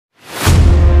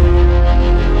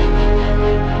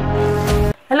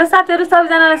Hello साथीहरु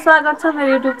सबैजनालाई स्वागत छ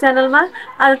मेरो युट्युब च्यानलमा।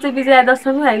 आज चाहिँ विजया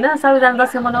दशमी हैन, सबैजना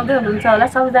दशैं मनाउँदै हुनुहुन्छ होला।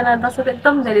 सबैजना दशैंको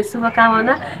एकदम धेरै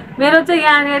शुभकामना। मेरो चाहिँ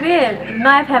यहाँनेरि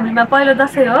नयाँ फ्यामिलीमा पहिलो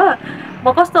दशैं हो। म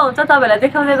कस्तो हुन्छ तपाईहरुलाई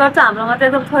देखाउने गर्छु। हाम्रोमा चाहिँ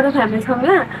एकदम छोटो फ्यामिली छौं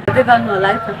यहाँ। हेर्दै गर्नु होला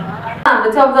है। हाम्रो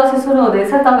चाहिँ अब दशैं सुरु हुँदैछ,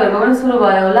 तपाईहरुको पनि सुरु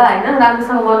भयो होला हैन।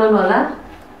 राम्रोसँग मनाउनु होला।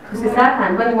 खुसी साथ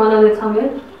हामी पनि मनाउँदै छौं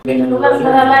यो।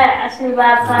 छोरालाई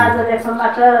आशीर्वाद छ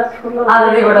आजदेखिबाट ठुलो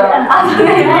आजदेखिबाट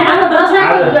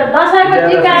दशैंको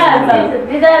टीका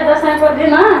विजया दशैंको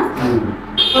दिन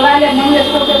छोराले मनले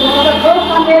सोचेको जो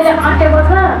कन्याले आँटेको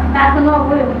छ आफ्नो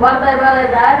बढ्दै बढ्दै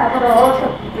जाए हाम्रो होस्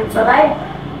छोरालाई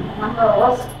हाम्रो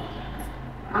होस्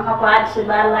आमाको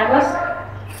आशीर्वाद लागोस्।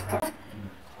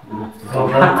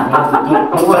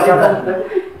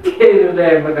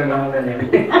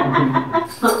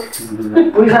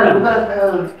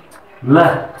 ल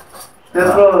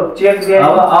त्यस्तो चेक दिए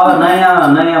अब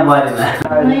नयाँ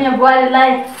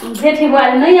बुहारीलाई जेठी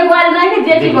बुहारी नयाँ बुहारी नै कि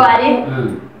जेठी बुहारी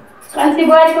कान्छी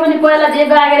बुहारीको पनि पहिला जे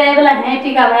बागेर आए बेला यहीँ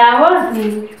टिका भयो हो।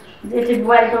 जेठी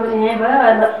बुहारीको पनि यहीँ भयो।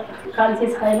 अहिले कान्छी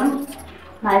छैन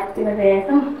माइकतिर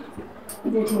गएछौँ।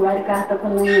 जेठी बुहारीको हातको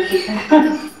नयाँ टिका।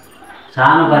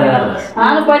 सानो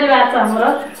परिवार छ हाम्रो।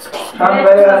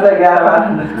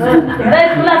 धेरै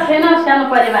ठुला छैन, सानो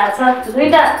परिवार छ।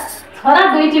 दुईटा छोरा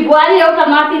दुईटी बुहारी एउटा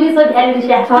नातिनी छ भ्यालिनी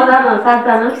स्या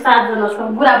 7जना छ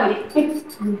बुढाबुढी।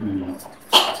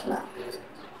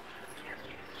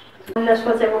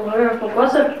 सोचेको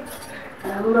होस्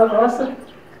राम्रो होस्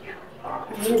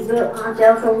जो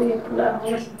आँट्याउँछ उयो पुरा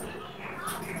होस्।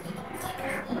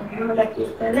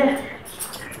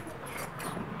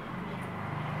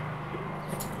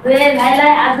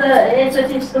 भाइलाई आज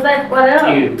एकचोटि सुधाइ पर्यो।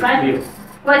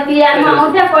 कोही तिहारमा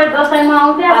आउँथ्यो, कोही दशैंमा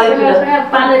आउँथ्यो,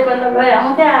 पालै पहिला गए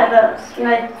आउँथ्यो।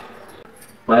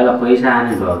 पहिला पैसा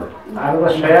आने भयो। अब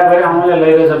सया गरे आउँले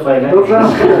लैरहेछ पहिला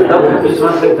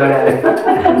क्रिसमसले गरे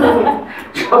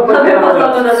अब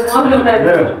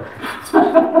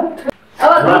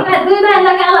दुई भाइ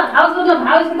लगाएर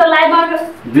भाउजूको लाइफमा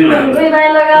दुई भाइ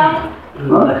लगाऊ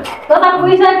त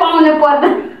पैसा पाउने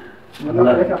पर्दैन।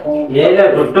 यहीले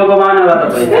ढुट्टो कमाउने भयो त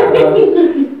पैसा।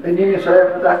 तिमी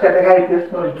 150 देखाइ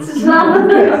त्यसको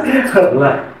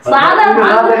सादा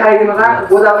देखाइदिन ना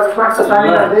गोदाबाट स्वाक्ष तानी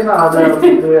गर्दैन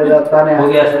 1000 ताने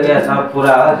पुग्या सब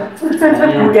पुरा हो।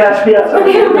 पुग्या सब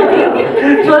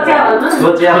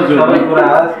सोच्या सबै पुरा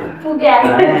हो। पुग्या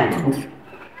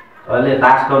अहिले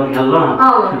तास गर्नु खेल्नु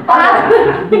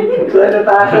अहिले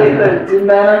तास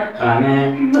चिन्दैन। अनि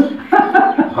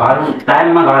घर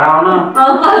टाइममा घर आउनु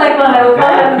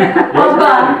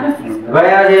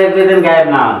गएपछि एक दुई दिन गायब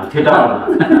नहुनु छिटो आउनु।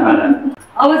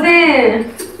 अब चाहिँ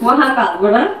उहाँको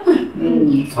हातबाट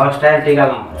फर्स्ट टाइम टिका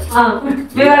लाउनु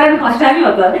बेगरा फर्स्ट टाइम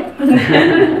हो त।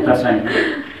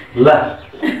 ल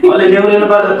अहिले न्युरिनु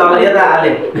पर्छ तल यता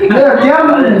हाले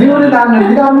दिउने दाम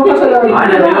दिदाउनु कसरी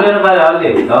होइन न्युरिनु पर्छ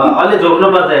अलि झोक्नु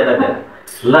पर्छ यता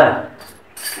ल।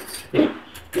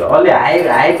 अलि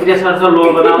हाई प्रेसर छ लो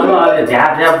बनाउनु। अलि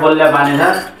झ्याप बोल्ने बानी छ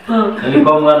अलि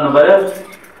कम गर्नु पर्यो।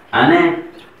 अनि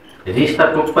रिस त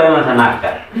टुप्पैमा छ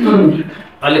नाकका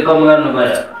अलि कम गर्नु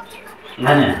पर्यो।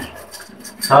 होइन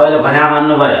सबैले भन्या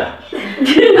मान्नु पर्यो।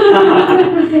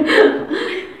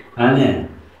 अनि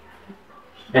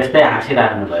यस्तै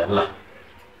हाँसिराख्नु भयो। ल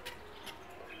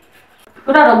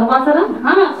कुरा भन्नुपर्छ र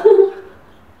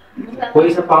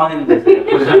पैसा पाउँदैन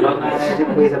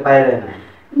पैसा पाइँदैन।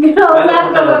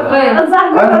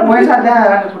 पैसा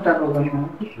त्यहाँ खुट्टा टोक्नु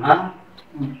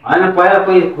होइन पहिला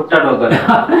कोही खुट्टा टोक्दैन।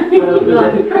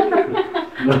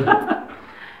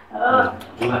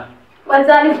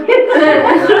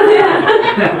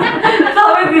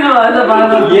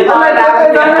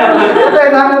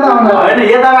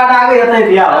 यताबाट आएको यतै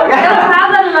दिया हो क्या।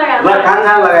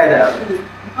 खानसान लगाइदियो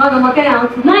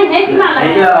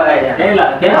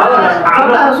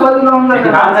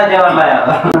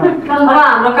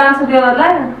हाम्रो कान्छो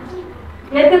देवरलाई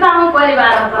यति त आउनु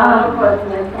परिवार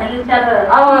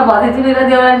अब भतिजी र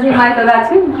देवरानी चाहिँ माइत गएको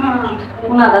छु।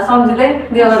 उनीहरूलाई सम्झिँदै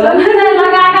देवरलाई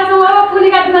लगाएका छौँ। अब पुली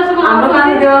काटिन हाम्रो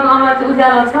कान्छो देवरको अनुहार चाहिँ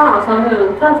उज्यालो छ, हँसाउनु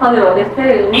हुन्छ। सधैँ हो त्यस्तै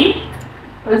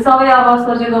सबै अब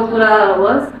सोचेको कुरा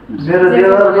होस्। मेरो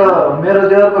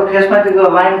देवरको फेसमा त्यो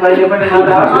लाइन कहिले पनि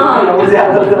हँसिलो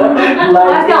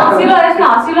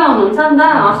हुनुहुन्छ नि त,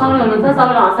 हँसाउनु हुनुहुन्छ,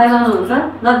 सबैलाई हँसाइरहनु हुन्छ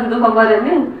जति दुःख गऱ्यो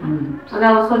नि। अनि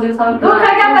अब सोचेको सब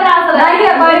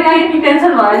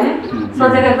टेन्सन भयो नि।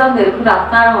 सोचेको एकदम धेरै कुरा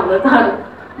टाढो हुँदैछ।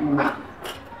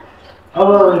 अब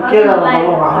के गर्नु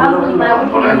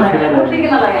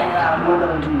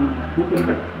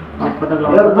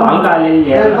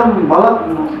एकदम भलत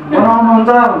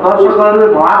बनाउनुहुन्छ। दर्शकहरू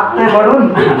भातै बढुन्,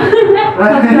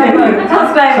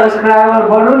 सब्सक्राइबर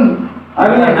बढुन्।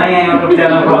 नयाँ युट्युब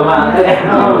च्यानल खोल्न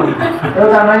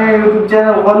एउटा नयाँ युट्युब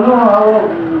च्यानल खोल्नु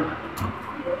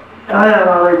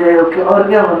अरू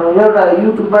क्या भन्नु एउटा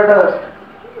युट्युबबाट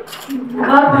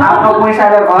आफ्नो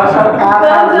पैसाले घर सरकार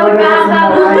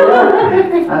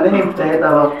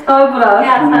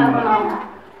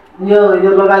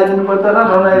यो लगाइदिनु पर्छ र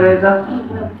बनाइरहेछ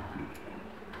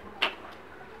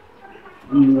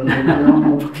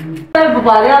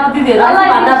भरे अब दिदीहरू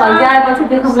भन्दा भन्दै आएपछि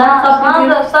देखौँला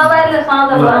सबैले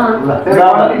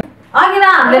अघि न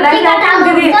हामीले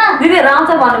दिदीहरू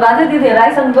आउँछ भन्नुभएको थियो दिदीहरू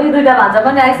आइसक्नु भयो 2टा भान्जा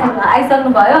पनि आइसक्नु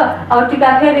भयो अब टिका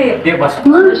फेरि के भन्छ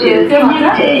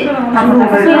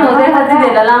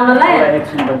दिदीहरूलाई लाउनलाई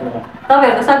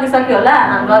तपाईँहरूको सकिसक्यो होला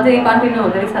हाम्रो अझै कन्टिन्यू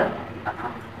हुँदै रहेछ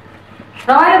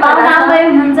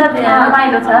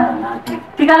रमाइलो छ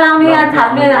टिका लाउने या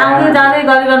थाप्ने आउँदै जाँदै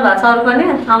गरिरहनु भएको छ अरू पनि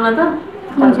आउन त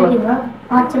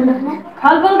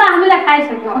फलफुल त हामीले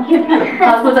खाइसक्यौँ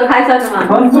फलफुल त खाइसक्नु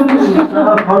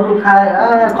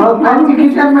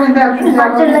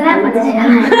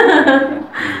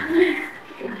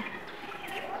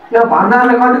यो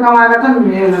भन्दाले कति कमाएका छन्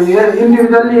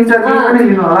इन्डिभिजुअली इन्टरभ्यू पनि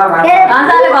लिनु होला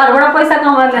भान्जाले घरबाट पैसा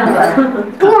कमाएर ल्याउनु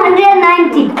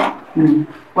 290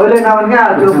 पहिले नभन क्या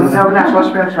त्यो भुइँमा पनि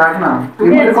सस्पेन्स राख्न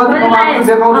तिमीले कति कमाएको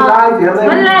देखाउँछु गाइस हेर्दै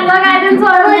लगाइदिन्छु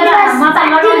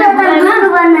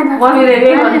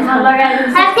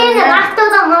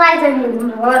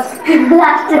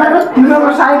तिमीको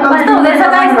साइकल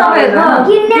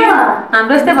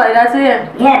हाम्रो यस्तै भइरहेको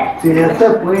छ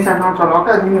पैसा नचलाउ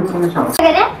क्या तिमी पैसा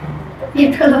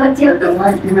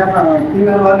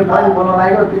तिमीहरू अलिक बढी बोल्न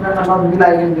लाग्यो तिमीहरूलाई म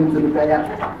मिलाइदिनु दिन्छु रुपियाँ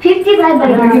 55 किन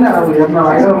हेर्न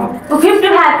लाग्यो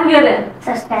 55 पुग्यो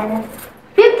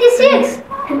 56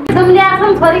 तुमले आफ्नो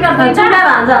छोरीका दुईटा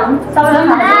भान्जा हुन्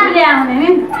सबैले आउने नि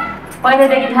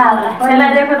पहिलेदेखि थाहा होला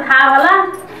पहिलादेखि थाहा होला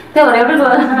त्यो भएर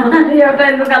एउटा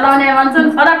लुगा लाउने भन्छन्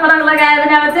फरक फरक लगायो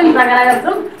भने अब चाहिँ झगडा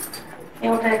गर्छौँ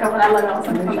एउटै कपडा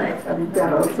लगाउँछन्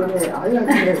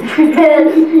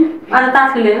आज तास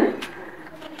खेल्यो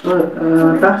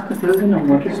टास्क खेल्दैन म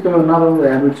त्यस्तो नराम्रो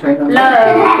हेबिट छैन ल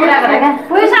कुरा गरेका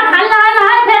पैसा खाल्ला हैन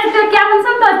है फेरि त्यो क्या भन्छ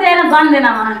नि त त्यहाँ जान्दैन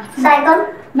म साइकल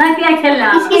न त्यहाँ खेल्ला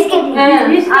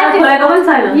खेलेको पनि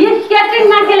छैन स्केटिङ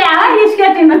नखेले हो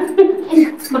स्केटिङ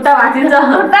खुट्टा भाँचिन्छ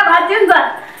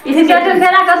स्केटिङ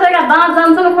खेला कसैका दाँत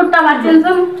जान्छन् खुट्टा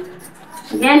भाँचिन्छन्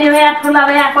ज्ञानी भया ठुला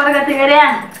भया प्रगति गरे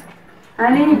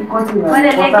अनि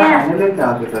मैले लेखे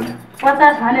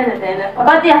 50 हाने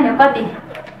कति हान्यो कति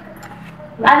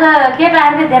आज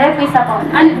केटाहरूले धेरै पैसा पाउने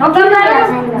अनि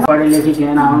पढे लेखी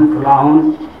किन हुन् ठुला हुन्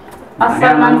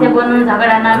असल मान्छे बन्नु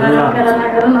झगडा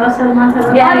नगरौँ असल मान्छे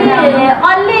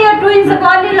अलि यो ट्विन्सको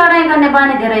अलि लडाइँ गर्ने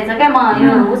बानी धेरै छ क्या म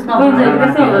यो उसमा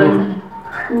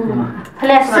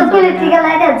फ्ल्यास टिका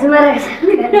लगाएर जुमेर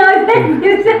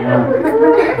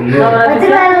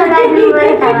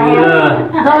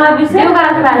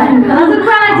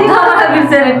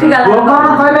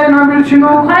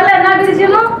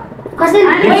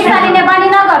पैसा लिने बानी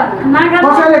नगर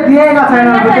कसैले दिएका छैन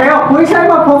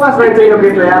पैसामा फोकस रहेछ यो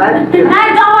केटो यार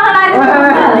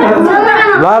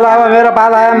ल अब मेरो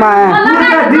पाला आयो माया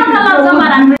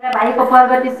भाइको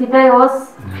प्रगति छिटै होस्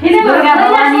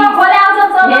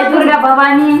दुर्गा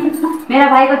भवानी मेरा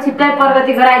भाइको छिट्टै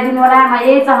प्रगति गराइदिनु होला म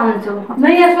यही चाहन्छु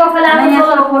नयाँ सो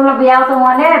खोल्न भ्याउँछ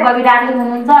उहाँले बबी डार्लिङ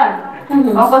हुनुहुन्छ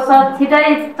अवसर छिटै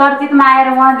चर्चितमा आएर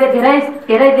उहाँले धेरै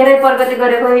धेरै धेरै प्रगति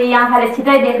गरेको यी आँखाले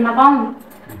छिटै देख्न पाऊँ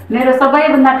मेरो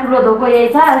सबैभन्दा ठुलो धोको यही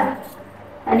छ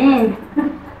अनि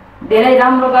धेरै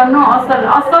राम्रो गर्नु असल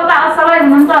असल त असलै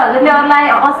हुनुहुन्छ हजुरले अरूलाई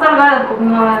असल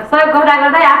सहयोग गर्दा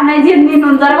गर्दै आफ्नै जित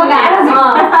दिनुहुन्छ र गाह्रो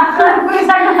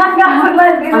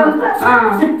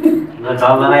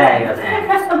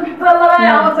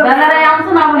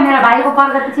आउँछु न अब मेरो भाइको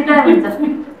प्रगति छिटै हुन्छ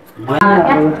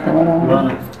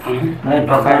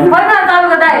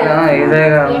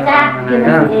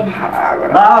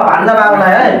भान्जा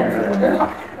बाबुलाई है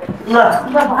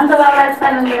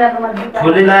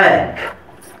छोरीलाई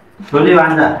छोरी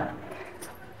भान्जा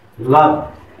ल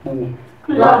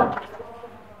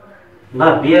ल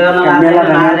बिहे गर्न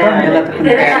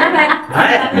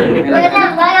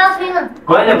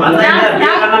कहिले भन्दै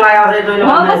बिहे गर्न लाग्यो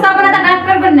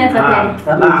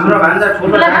हाम्रो भान्जा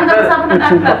ठुलो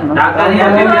डाक्टर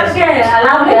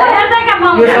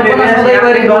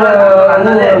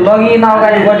लगी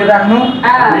नअगाडि गरिराख्नु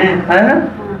हैन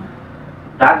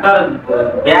डाक्टर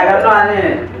बिहा गर्नु अनि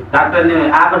डाक्टरले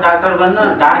आफू डाक्टर बन्नु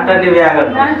डाक्टरले बिहा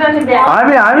गर्नु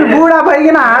हामी बुढा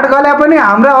भइकन हाट गले पनि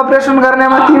हाम्रो अपरेसन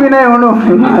गर्नेमा तिमी नै हुनु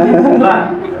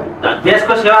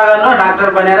देशको सेवा गर्नु डाक्टर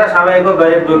बनेर सबैको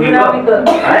गरिब दुखीको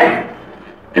है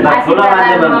ठुलो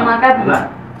मान्छे बन्नु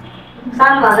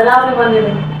सानो भान्जा लाउने बन्ने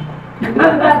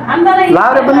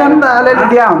लाउरे पनि नि त अलिअलि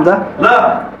दिया हुन्छ ल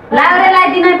लाउरेलाई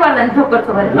दिनै पर्दैन ठोक्कर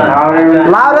ठोक्कर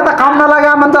लाउरे त काम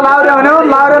नलगा मान्छे लाउरे भने हो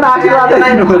लाउरे न आशीर्वाद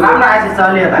राम्रो आशिष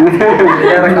चल्यो त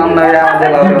काम नलगा मान्छे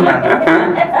लाउरे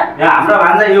यहाँ हाम्रो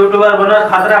भान्जा युट्युबर बनेर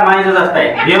खतरा माइजो जस्तै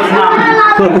भ्युज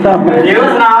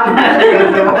नआउने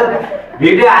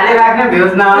भिडियो हालिराख्ने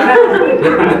भ्युज नआउने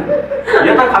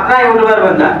यो त खतरा युट्युबर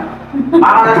बन्छ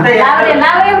मामा जस्तै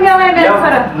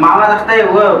मामा जस्तै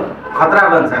ऊ खतरा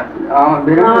बन्छ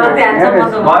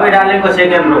बबी डार्लिङको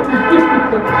सेकेन्ड रोल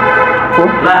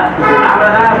ल हाम्रो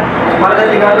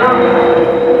प्रगति गर्नु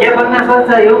के बन्न सोच्छ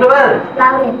युट्युबर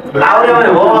लाउरे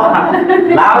भने हो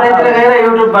लाउरेतिर गएर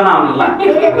युट्युब बनाउनु ल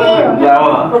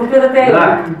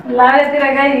लाउरेतिर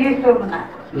गएर युट्युब बना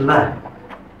ल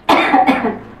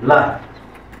ल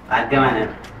भाग्य माने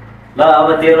ल अब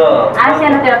तेरो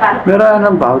मेरो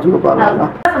नाम भाउजूको पालो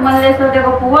मैले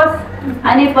सोचेको पुगोस्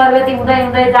अनि प्रगति हुँदै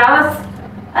हुँदै जाओस्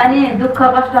अनि दुःख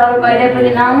कष्टहरू कहिले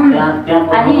पनि नहुन्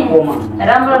अनि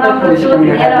राम्रो राम्रो सोच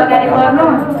लिएर अगाडि बढ्नु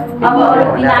अब अरू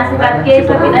बिना आशीर्वाद केही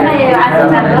सकिँदैन यो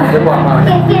आशीर्वाद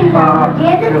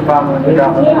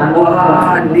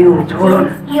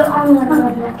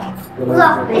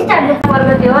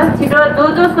प्रगति होस् छिटो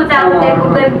जो सोचाउ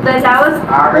पुग्दै जाओस्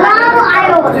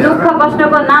दुःख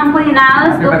कष्टको नाम पनि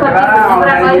नआओस् दुःख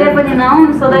कुरा कहिले पनि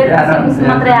नहुन् सधैँ खुसी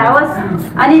मात्रै आओस्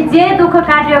अनि जे दुःख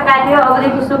काट्यो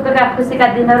अबदेखि सुखका खुसीका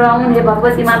दिनहरू आउन् हे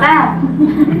भगवती माता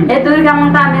हे दुर्गा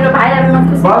माता मेरो भाइहरू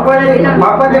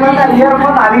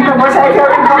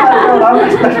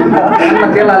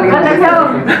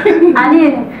अनि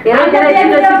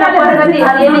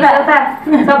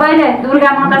सबैले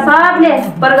दुर्गा माता सबले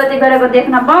प्रगति गरेको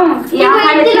देख्न पाऊँ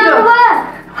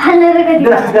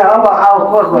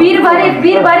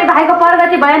वीरभरि भाइको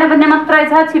प्रगति भएन भन्ने मात्रै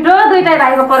छ छिटो दुईटै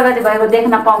भाइको प्रगति भएको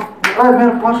देख्न पाऊँ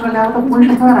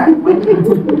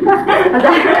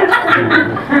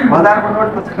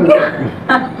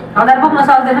हजार बोक्न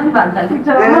सक्दैन नि भन्छ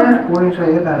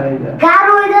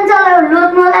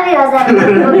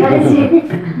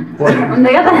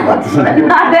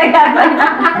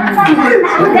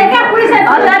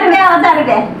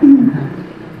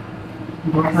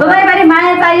सधैँभरि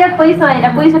माया चाहियो पैसा होइन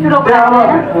पैसा ठुलो कुरा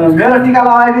होइन मेरो टिका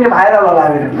लगाइदिएर भाइर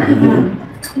लगाएर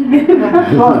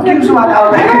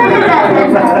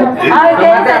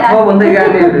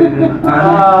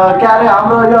के अरे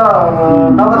हाम्रो यो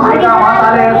नगरपालिका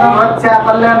माताले एकदम रक्षा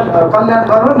कल्याण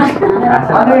गरून्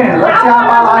अनि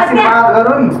रक्षापाल आशीर्वाद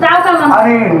गरून्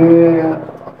अनि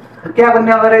क्या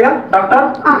भन्ने गरे यो डाक्टर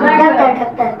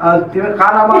तिमी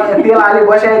खानामा तेल हाली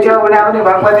बसाइछौ भने पनि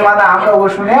भगवती माता हाम्रो हो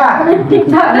सुन्या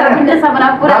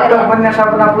डाक्टर बन्ने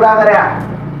सपना पुरा गरे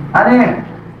अनि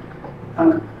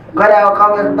गरेको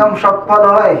काम एकदम सफल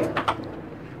हो है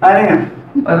अनि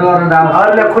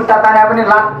अरूले खुट्टा ताने पनि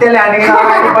लात्तेले हानेर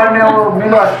अगाडि बढ्ने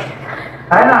मिलोस्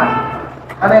होइन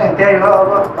अनि त्यही हो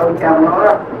अब अरू क्या भन्नु र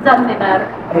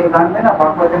जान्दैन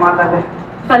भगवती माताले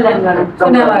कल्याण गर्नु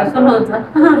सुन्नुहुन्छ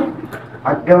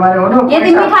भाग्यमानी हुनु यदि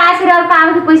मिठा आशीर्वाद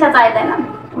पाउँछ पैसा चाहिँदैन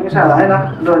पैसा होइन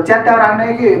च्याट्टा राख्ने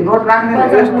कि नोट राख्ने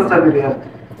यस्तो छ फेरि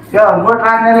यो नोट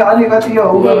राख्नेले अलिकति यो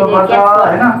उ गर्नुपर्छ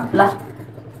होइन ल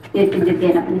यति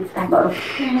जितेन पनि गरौँ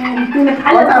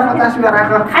 50 रुपियाँ राख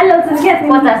हेलो सुन के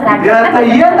 50 राख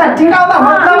यो त टिकाउँदा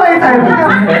मतलबै छैन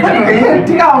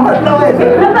टिकाउँदा मतलबै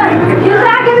छैन यो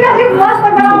राखेर